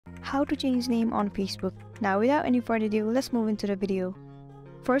how to change name on Facebook. Now without any further ado, let's move into the video.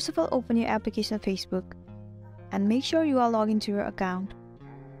 First of all, open your application Facebook and make sure you are logged into your account.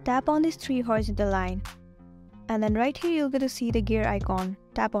 Tap on this 3 horizontal line and then right here you'll get to see the gear icon.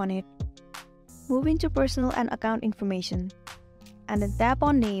 Tap on it. Move into personal and account information and then tap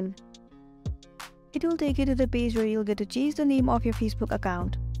on name. It will take you to the page where you'll get to change the name of your Facebook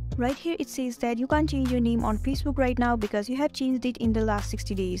account. Right here it says that you can't change your name on Facebook right now because you have changed it in the last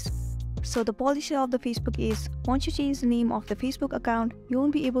 60 days. So the policy of the Facebook is, once you change the name of the Facebook account, you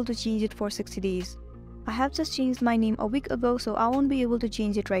won't be able to change it for 60 days. I have just changed my name a week ago, so I won't be able to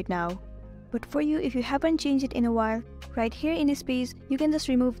change it right now. But for you, if you haven't changed it in a while, right here in this page, you can just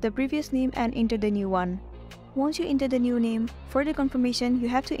remove the previous name and enter the new one. Once you enter the new name, for the confirmation, you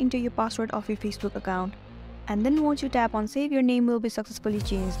have to enter your password of your Facebook account. And then once you tap on save, your name will be successfully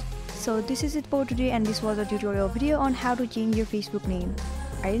changed. So this is it for today, and this was a tutorial video on how to change your Facebook name.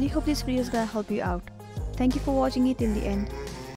 I really hope this video is gonna help you out. Thank you for watching it till the end.